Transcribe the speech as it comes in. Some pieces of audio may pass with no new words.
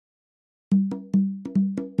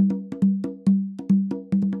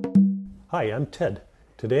Hi, I'm Ted.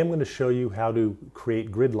 Today I'm going to show you how to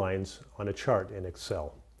create grid lines on a chart in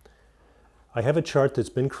Excel. I have a chart that's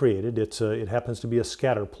been created. It happens to be a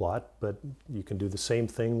scatter plot, but you can do the same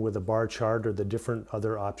thing with a bar chart or the different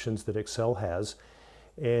other options that Excel has.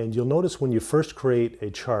 And you'll notice when you first create a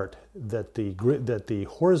chart that the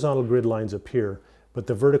horizontal grid lines appear, but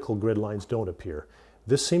the vertical grid lines don't appear.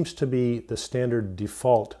 This seems to be the standard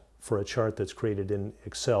default for a chart that's created in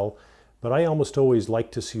Excel, but I almost always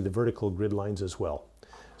like to see the vertical grid lines as well.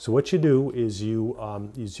 So what you do is you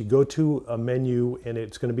go to a menu, and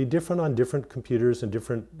it's going to be different on different computers and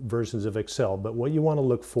different versions of Excel, but what you want to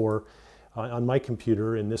look for on my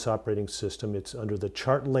computer in this operating system, it's under the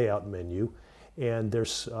chart layout menu, and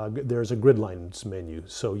there's a grid lines menu.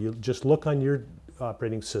 So you just look on your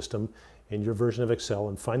operating system in your version of Excel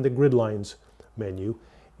and find the grid lines menu,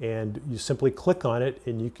 and you simply click on it,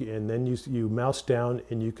 and then you mouse down,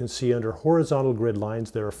 and you can see under horizontal grid lines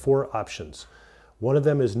there are 4 options. One of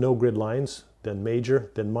them is no grid lines, then major,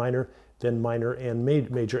 then minor and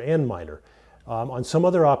major and minor. On some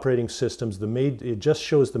other operating systems, it just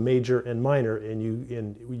shows the major and minor, and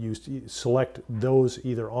you select those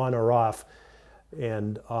either on or off.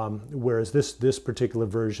 And whereas this particular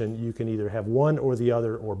version, you can either have one or the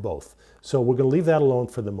other or both. So we're going to leave that alone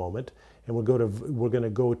for the moment, and we're going to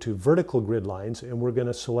go to vertical grid lines, and we're going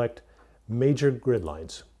to select major grid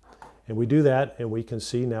lines. And we do that, and we can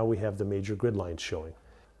see now we have the major grid lines showing.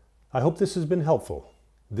 I hope this has been helpful.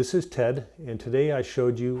 This is Ted, and today I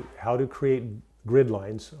showed you how to create grid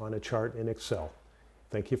lines on a chart in Excel.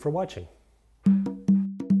 Thank you for watching.